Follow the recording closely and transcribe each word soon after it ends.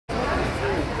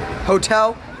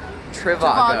Hotel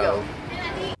Trivago.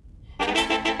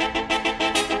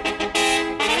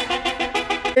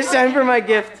 It's time for my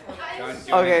gift.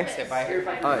 Okay.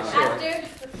 Oh, sure.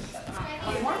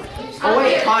 Oh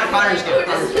wait, Connor's gift.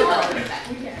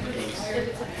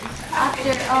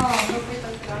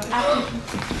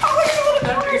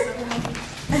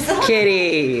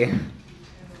 Kitty.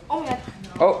 Oh my god.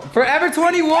 Oh, Forever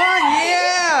 21. Yeah.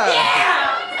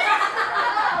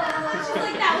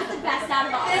 Like that was the best out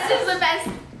of all. This is the best.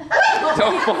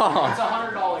 Don't fall. It's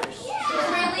 $100.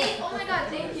 Really? Oh my god,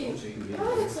 thank you. Oh, I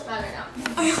look so bad right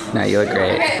now. No, you look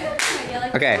great.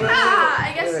 Okay. Ah,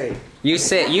 I guess. You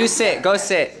sit. You sit. Go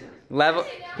sit. Level.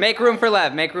 Make room for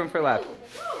Lev. Make room for Lev.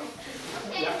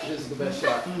 Yeah, this is the best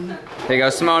shot. There you go,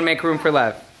 Simone. Make room for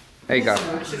Lev. There you go.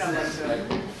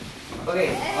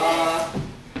 Okay.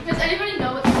 Does anybody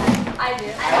know what this is? I do.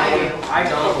 I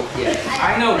don't. Yeah.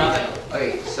 I know nothing.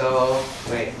 Okay. So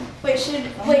wait. Wait, should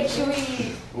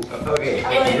we? Okay.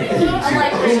 I'm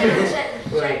like,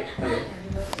 Wait.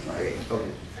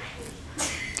 Okay.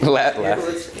 Lev.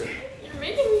 You're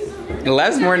making me so nervous.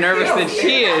 Lev's more nervous than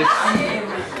she is.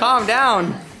 Calm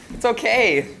down. It's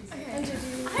okay. I'm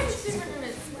super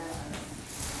nervous.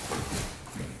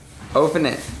 Open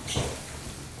it.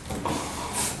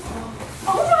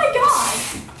 Oh my god!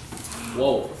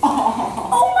 Whoa.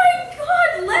 Oh my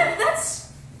god, Lev,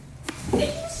 that's...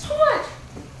 Thank you so much.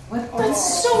 What? That's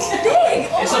so big.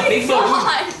 Oh It's a my big balloon.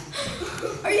 god.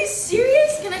 Are you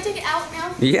serious? Can I take it out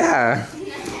now? Yeah.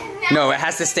 No, it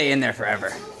has to stay in there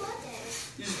forever.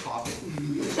 You just pop it.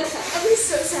 I'd be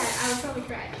so sad. I would probably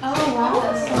cry. Oh wow.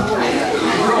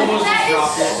 That is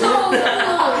so cool.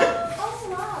 Oh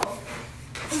wow.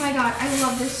 Oh my god, I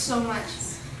love this so much.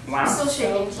 Wow. I'm still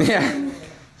shaking. Yeah.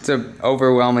 It's an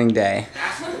overwhelming day.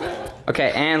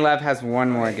 Okay, and Lev has one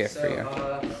more gift for you.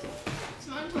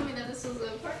 Someone told me that this was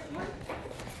a part one.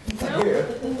 No?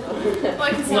 Oh, I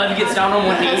can see Lev gets down on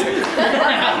one knee.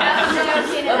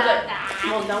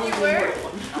 Well, no one were.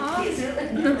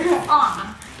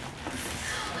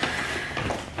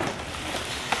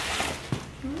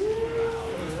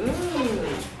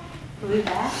 Blue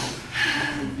bat.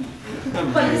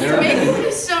 But it's making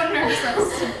me so nervous.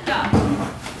 Let's stop.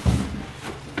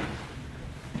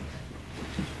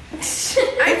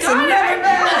 I got it.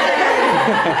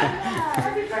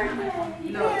 Happy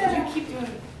birthday. No, you keep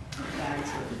doing bags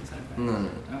for the time. No.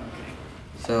 Oh, okay.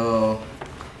 So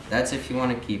that's if you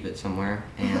want to keep it somewhere,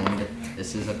 and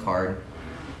this is a card.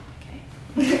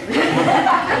 Okay.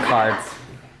 Cards.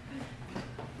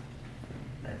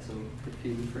 That's a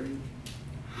perfume for you.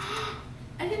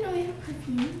 I didn't know they had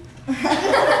perfume.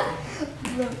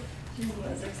 She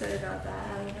was excited about that.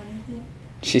 I don't know anything.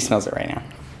 She smells it right now.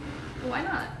 Why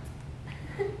not?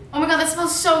 Oh my god, that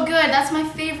smells so good. That's my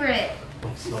favorite.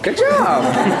 Good job.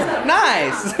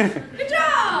 Nice. Good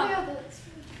job.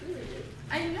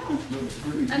 I know.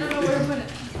 I don't know where to put it.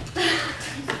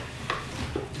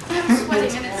 I'm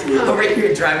sweating and it's hot. Over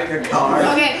here driving a car.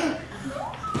 Okay.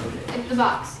 In the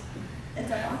box. It's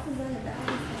a box of that.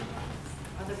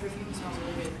 Other perfume smells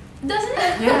really good. Doesn't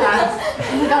it? Yeah.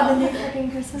 Oh my god, the new freaking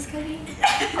Christmas cookie.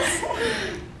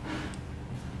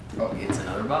 Oh, it's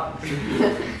another box.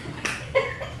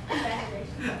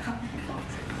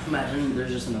 Imagine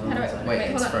there's just another one. How do I- inside. Wait, Wait,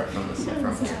 it's hold on. from this.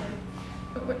 From here.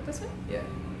 Oh, wait, this way? Yeah.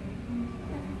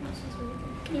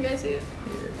 Can you guys see it?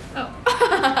 Here. Oh.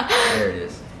 There it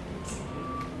is.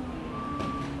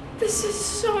 This is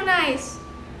so nice.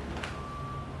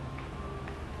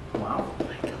 Wow. Oh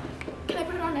my god. Can I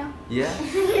put it on now? Yeah.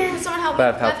 Can someone help me?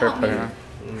 Lev, help her put me. it on.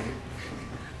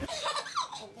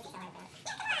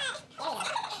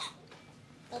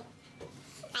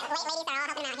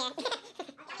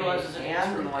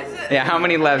 Yeah, how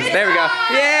many Levs? There we go.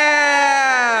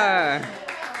 Yeah!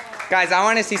 Guys, I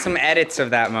want to see some edits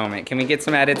of that moment. Can we get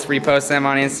some edits, repost them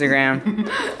on Instagram?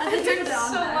 It took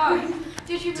so long.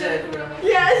 Did you really?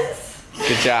 Yes.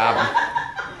 Good job.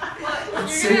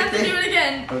 You're gonna have to do it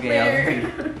again. Okay,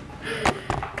 later.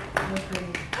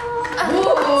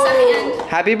 It's at the end.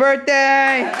 Happy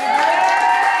birthday!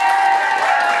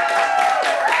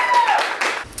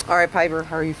 All right, Piper,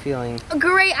 how are you feeling?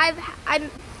 Great. I'm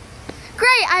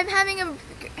having a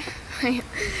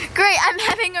great. I'm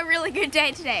having a really good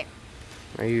day today.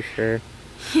 Are you sure?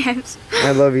 Yes.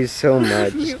 I love you so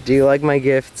much. Do you like my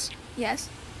gifts? Yes.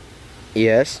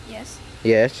 Yes. Yes.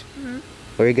 Yes. Mhm.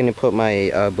 Where are you gonna put my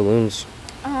balloons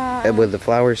with the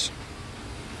flowers?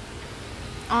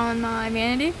 On my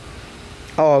vanity.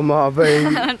 Oh, my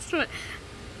baby. That's what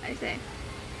I say.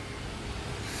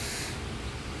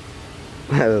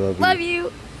 I love you. Love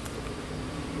you.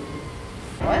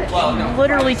 Well, no.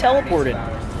 Literally teleported.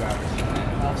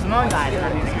 Small guys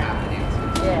are using it.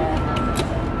 Yeah.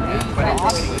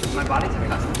 My body's a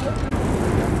custom.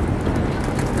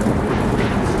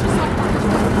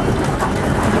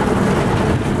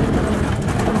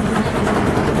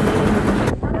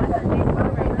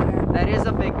 That is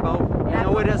a big boat. You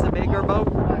know it is a bigger boat?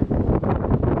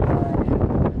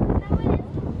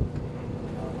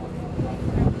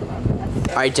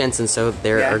 Alright, Jentzen, so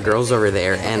there are girls over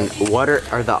there, and what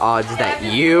are the odds that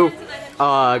you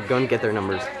go and get their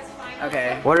numbers?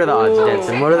 Okay. What are the odds,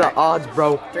 Jentzen? What are the odds,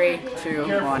 bro? 3,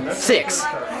 2, 1. 6.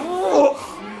 Oh,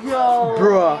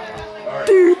 bruh.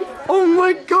 Dude, oh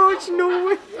my gosh, no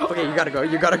way. Okay, you gotta go,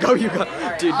 you gotta go, Dude,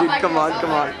 come on,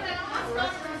 come on.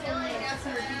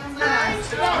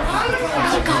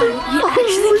 You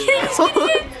actually can't.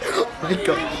 Oh my god.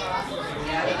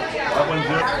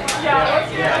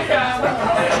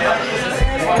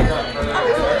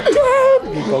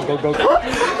 Go.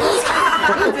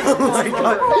 Oh my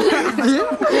god.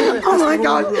 Oh my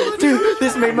god. Dude,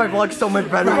 this made my vlog so much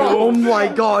better. Oh my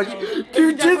gosh.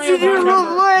 Dude, Jentzen did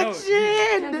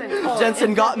reflection.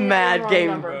 Jentzen got mad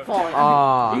game.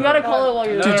 You gotta call it while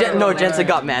you're there. Dude, no, Jentzen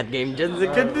got mad game.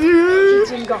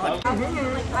 Jentzen got.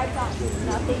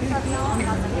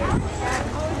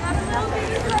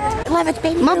 Love it,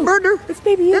 baby. My brother. It's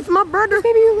baby. It's my brother.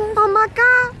 Baby. Oh my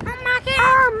god. Oh my god.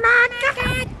 Oh my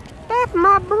god. That's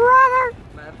my brother.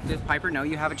 Does Piper know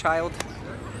you have a child?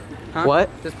 Huh? What?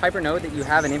 Does Piper know that you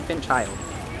have an infant child?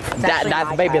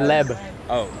 That's baby Leb.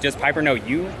 Oh, does Piper know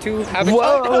you two have a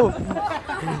child?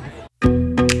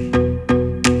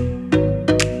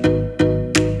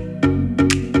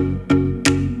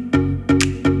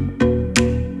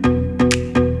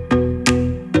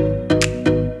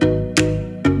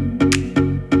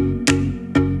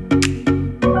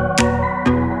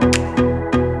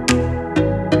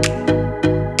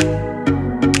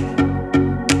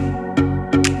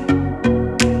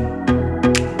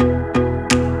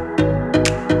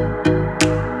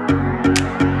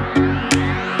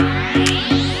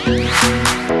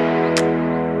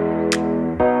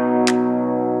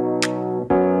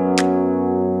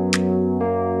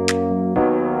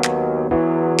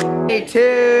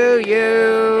 To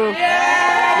you.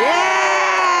 Yeah!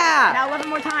 Now 11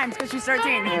 more times because she's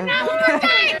 13.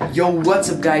 Yo, what's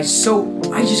up guys? So,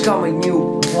 I just got my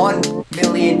new 1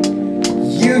 million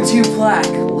YouTube plaque.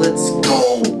 Let's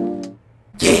go!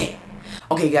 Yeah!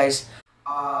 Okay guys.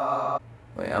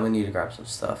 Wait, I'm gonna need to grab some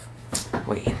stuff.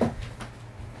 Wait.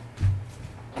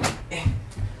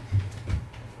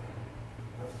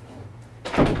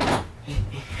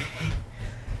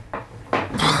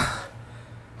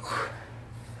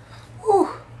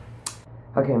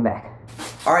 Okay, I'm back.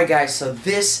 Alright guys, so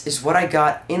this is what I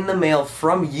got in the mail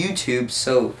from YouTube,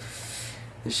 so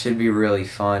this should be really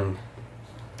fun.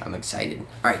 I'm excited.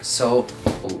 Alright, so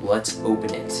let's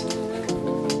open it.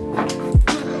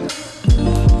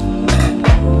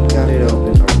 Got it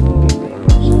open.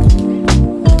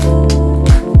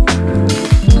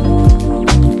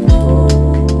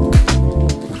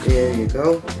 There you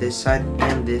go. This side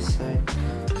and this side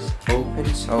is open.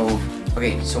 So,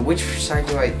 okay, so which side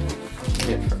do I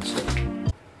it first?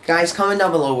 Guys, comment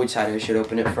down below which side I should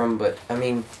open it from, but I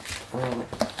mean, I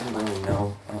don't really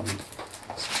know.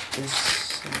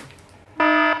 This.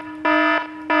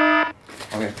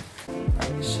 Okay.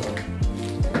 Alright, so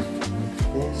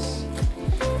this.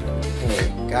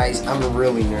 Okay, guys, I'm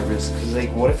really nervous because,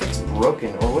 like, what if it's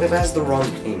broken or what if it has the wrong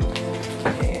thing?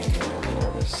 Okay, I'm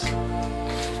nervous.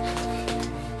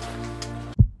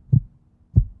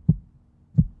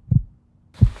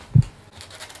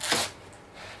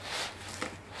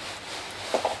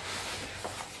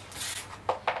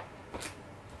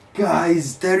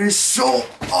 Guys, that is so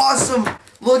awesome!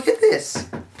 Look at this!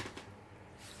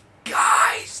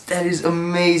 Guys, that is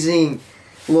amazing!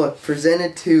 Look,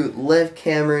 presented to Lev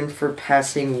Cameron for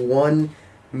passing 1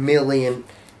 million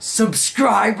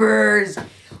subscribers!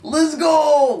 Let's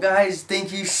go! Guys,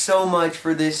 thank you so much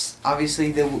for this.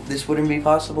 Obviously, this wouldn't be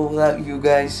possible without you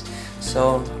guys.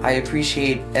 So, I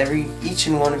appreciate each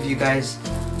and one of you guys.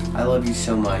 I love you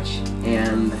so much.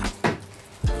 And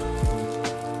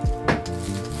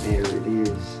there it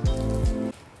is.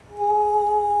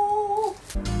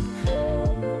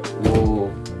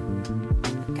 Whoa.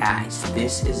 Guys,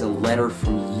 this is a letter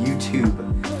from YouTube.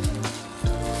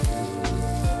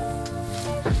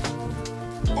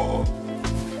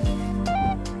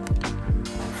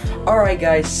 Alright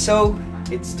guys, so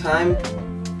it's time.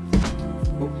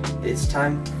 It's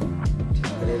time to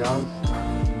put it on.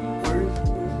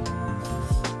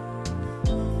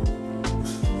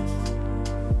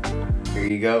 Here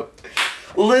you go.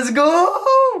 Let's go!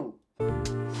 Oh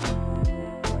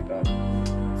my god.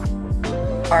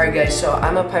 Alright guys, so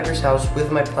I'm at Piper's house with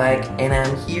my plaque and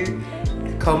I'm here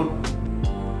to come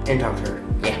and talk to her.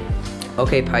 Yeah.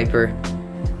 Okay, Piper.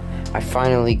 I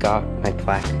finally got my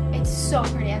plaque. It's so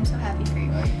pretty. I'm so happy for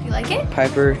you. You like it?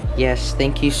 Piper, yes,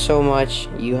 thank you so much.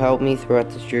 You helped me throughout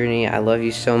this journey. I love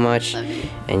you so much. Love you.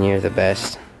 And you're the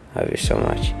best. Love you so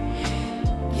much.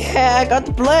 Yeah, I got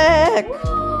the plaque.